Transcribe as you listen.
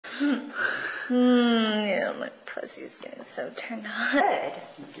Yeah, my pussy's getting so turned on. Good.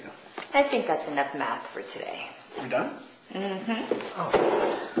 Thank you. I think that's enough math for today. We done? Mm-hmm.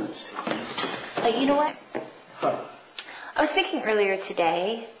 Oh, let's take this. You know what? Huh. I was thinking earlier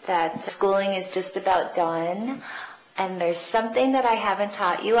today that schooling is just about done, and there's something that I haven't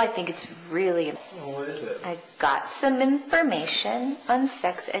taught you. I think it's really important. Well, what is it? I got some information on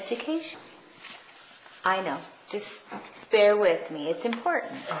sex education. I know. Just bear with me. It's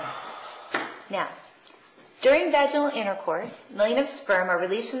important. Now, during vaginal intercourse, millions of sperm are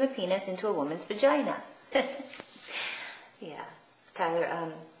released from the penis into a woman's vagina. Yeah.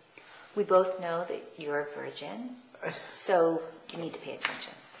 Tyler, we both know that you're a virgin, so you need to pay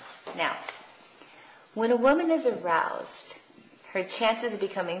attention. Now, when a woman is aroused, her chances of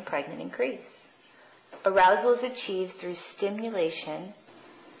becoming pregnant increase. Arousal is achieved through stimulation.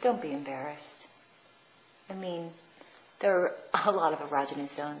 Don't be embarrassed. I mean, there are a lot of erogenous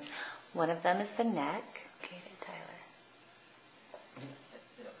zones. One of them is the neck. Okay,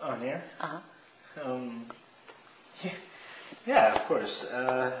 Tyler. On here? Uh-huh. Yeah, of course.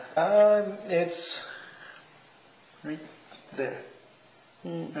 It's right there.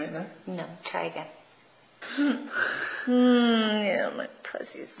 Right there? No, try again. Yeah, my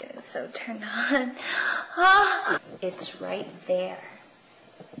pussy's getting so turned on. It's right there.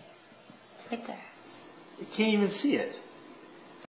 Right there. You can't even see it.